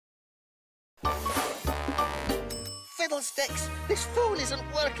fiddlesticks! This phone isn't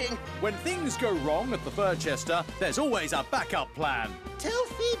working. When things go wrong at the Furchester, there's always a backup plan. Tell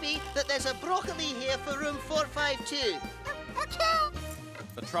Phoebe that there's a broccoli here for room 452. Okay.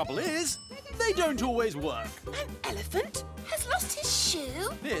 The trouble is, they don't always work. An elephant has lost his shoe?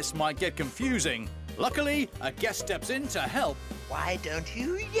 This might get confusing. Luckily, a guest steps in to help. Why don't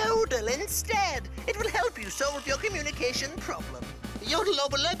you yodel instead? It will help you solve your communication problem. Yodel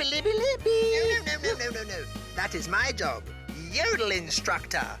over libby libby libby. No. That is my job. Yodel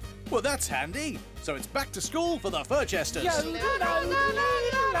instructor. Well, that's handy. So it's back to school for the Furchesters. No.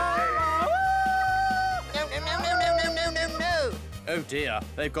 Oh dear,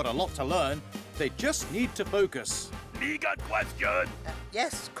 they've got a lot to learn. They just need to focus. Me got question.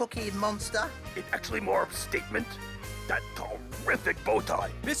 Yes, Cookie Monster. It's actually more of a statement. That terrific bow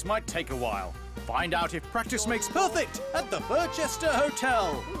tie. This might take a while. Find out if practice makes perfect at the Furchester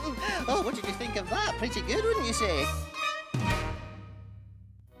Hotel. Oh, what did you think of that? Pretty good, wouldn't you say?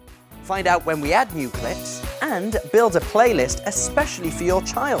 Find out when we add new clips and build a playlist especially for your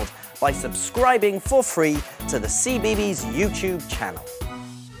child by subscribing for free to the CBeebies YouTube channel.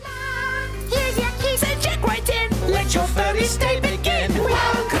 Here's your keys and check right in. Let your